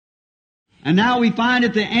And now we find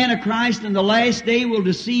that the anti-Christ in the last day will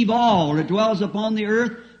deceive all that dwells upon the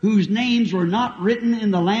earth, whose names were not written in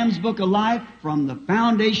the Lamb's Book of Life from the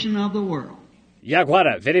foundation of the world. E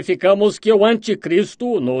agora verificamos que o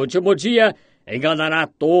anti-Cristo, no último dia, enganará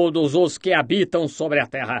todos os que habitam sobre a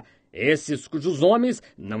terra, esses cujos nomes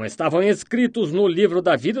não estavam escritos no livro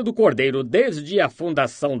da vida do Cordeiro desde a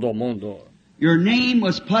fundação do mundo. Your name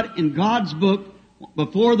was put in God's book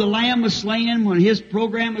before the Lamb was slain, when His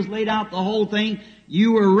program was laid out, the whole thing.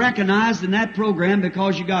 You were recognized in that program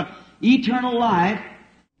because you got eternal life.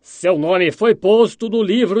 Seu nome foi posto no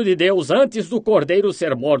livro de Deus antes do Cordeiro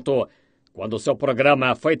ser morto. Quando seu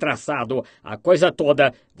programa foi traçado, a coisa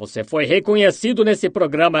toda, você foi reconhecido nesse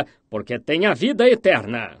programa porque tem a vida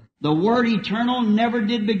eterna. The word eternal never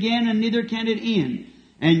did begin and neither can it end.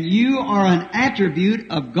 And you are an attribute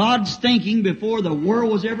of God's thinking before the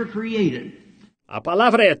world was ever created. A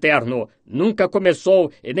palavra eterno nunca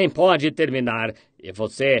começou e nem pode terminar. E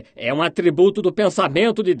você é um atributo do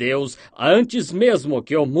pensamento de Deus antes mesmo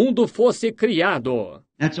que o mundo fosse criado.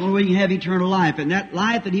 That's the only way you can have eternal life. And that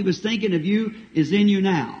life that He was thinking of you is in you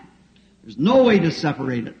now. There's no way to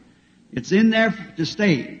separate it. It's in there to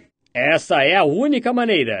stay. Essa é a única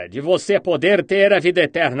maneira de você poder ter a vida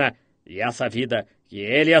eterna. E essa vida que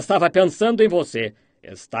Ele estava pensando em você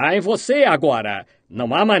está em você agora.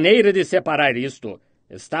 Não há maneira de separar isto.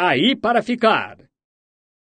 Está aí para ficar.